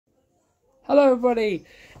Hello everybody,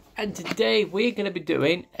 and today we're going to be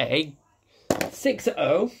doing a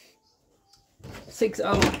 6-0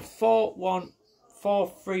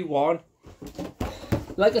 41431.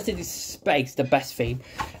 Like I said, it's space, the best theme.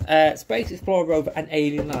 Space Explorer Rover and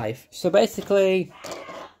Alien Life. So basically,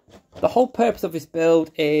 the whole purpose of this build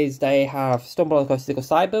is they have stumbled across a little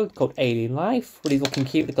side build called Alien Life, with these looking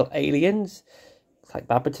cute little aliens. It's like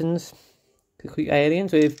Babbertons, cute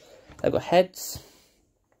aliens with, they've got heads.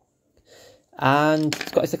 And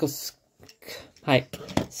it's got this little like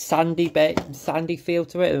sandy feel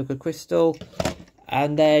to it, like a crystal.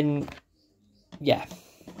 And then yeah,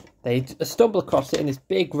 they stumble across it in this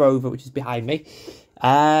big rover which is behind me.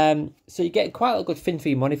 So you get quite a good thing for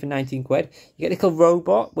your money for 19 quid. You get a little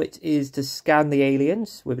robot which is to scan the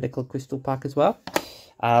aliens with a little crystal pack as well.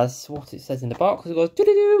 As what it says in the box, it goes,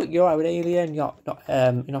 doo-doo-doo, you're an alien, you're not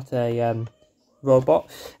a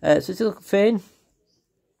robot. So it's a little thing.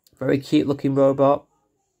 Very cute looking robot.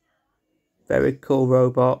 Very cool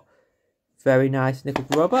robot. Very nice little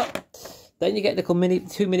robot. Then you get little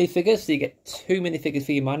two mini figures. So you get 2 minifigures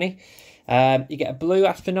for your money. You get a blue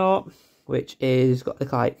astronaut, which is got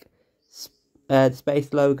like the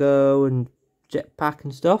space logo and jetpack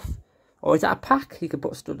and stuff. Or is that a pack? You can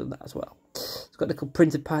put a stud on that as well. It's got little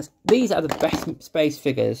printed parts. These are the best space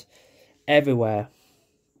figures everywhere.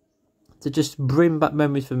 To just bring back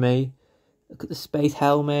memories for me. Look at the space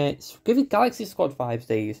helmets. Give you Galaxy Squad vibes,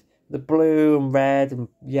 these. The blue and red and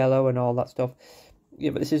yellow and all that stuff. Yeah,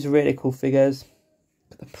 but this is really cool figures.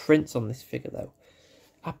 Look at the prints on this figure, though.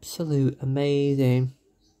 Absolute amazing.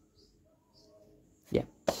 Yeah.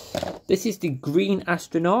 This is the green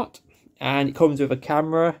astronaut. And it comes with a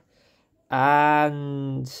camera.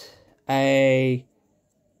 And a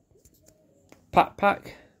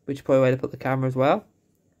backpack. Which is probably where to put the camera as well.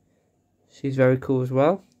 She's very cool as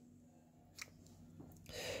well.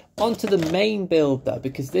 Onto the main build though,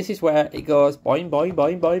 because this is where it goes boing, boing,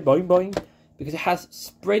 boing, boing, boing, boing. Because it has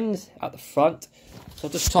springs at the front. So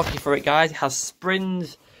I'll just talk you through it, guys. It has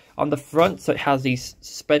springs on the front, so it has these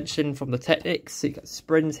suspension from the Technics. So you got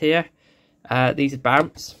springs here. These are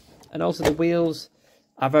bounce. And also the wheels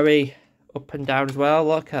are very up and down as well.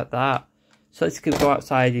 Look at that. So this can go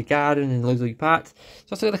outside your garden and lose all your parts.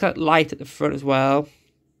 It's also got like a light at the front as well.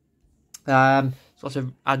 It's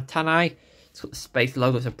also antennae. It's got the space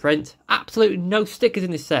logo as a print. Absolutely no stickers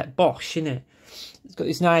in this set. Bosh, innit? It's got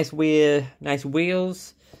these nice wheels.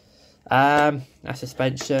 Nice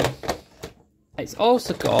suspension. It's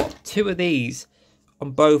also got 2 of these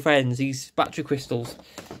on both ends. These battery crystals.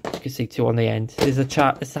 You can see 2 on the end. There's a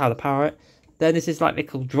chart. This is how to power it. Then this is like a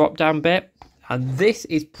little drop down bit. And this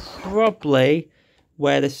is probably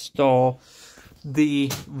where they store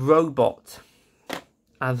the robot.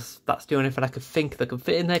 As that's the only thing I could think that can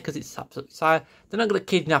fit in there, because it's absolutely silent. They're not going to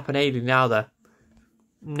kidnap an alien now, though.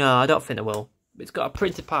 No, I don't think they will. It's got a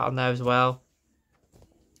printed part on there as well.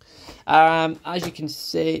 As you can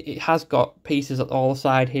see, it has got pieces on all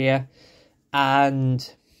side here. And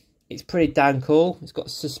it's pretty damn cool. It's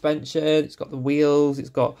got suspension, it's got the wheels, it's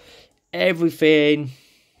got everything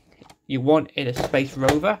you want in a space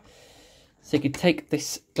rover. So you can take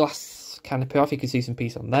this glass canopy off, you can see some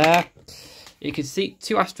piece on there. You can see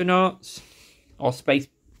 2 astronauts, or space,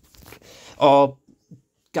 or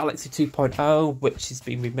Galaxy 2.0, which has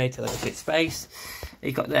been remade to fit space.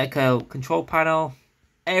 You've got their control panel.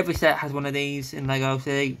 Every set has one of these in Lego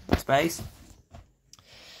City Space.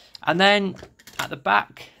 And then at the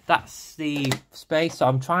back, that's the space. So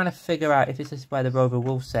I'm trying to figure out if this is where the rover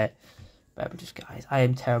will sit. But just guys, I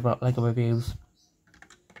am terrible at Lego reviews.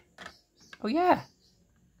 Oh yeah.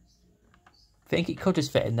 I think it could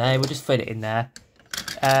just fit in there. We'll just fit it in there.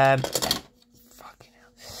 Fucking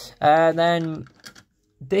hell. And then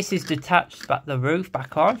this is detached back the roof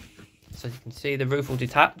back on. So you can see the roof will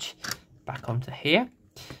detach back onto here.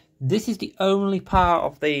 This is the only part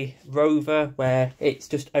of the rover where it's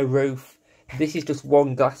just a roof. This is just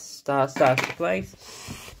one glass starting place.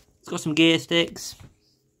 It's got some gear sticks,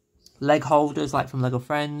 leg holders like from Lego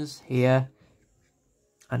Friends here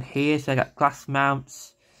and here. So I got glass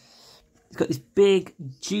mounts. It's got these big,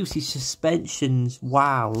 juicy suspensions.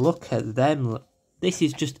 Wow, look at them. This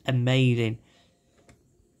is just amazing.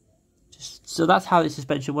 So that's how the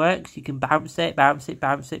suspension works. You can bounce it, bounce it,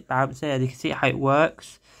 bounce it, bounce it. And you can see how it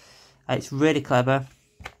works. It's really clever.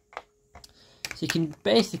 So you can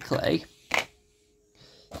basically...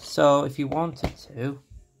 So if you wanted to...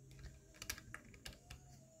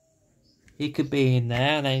 You could be in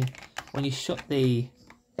there, and then when you shut the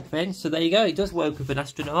thing... So there you go, it does work with an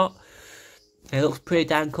astronaut. It looks pretty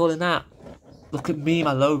damn cool in that. Look at me,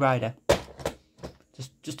 my lowrider.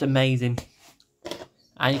 Just amazing.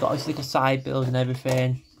 And you've got obviously like a side build and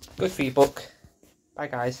everything. Good for your buck. Bye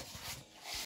guys.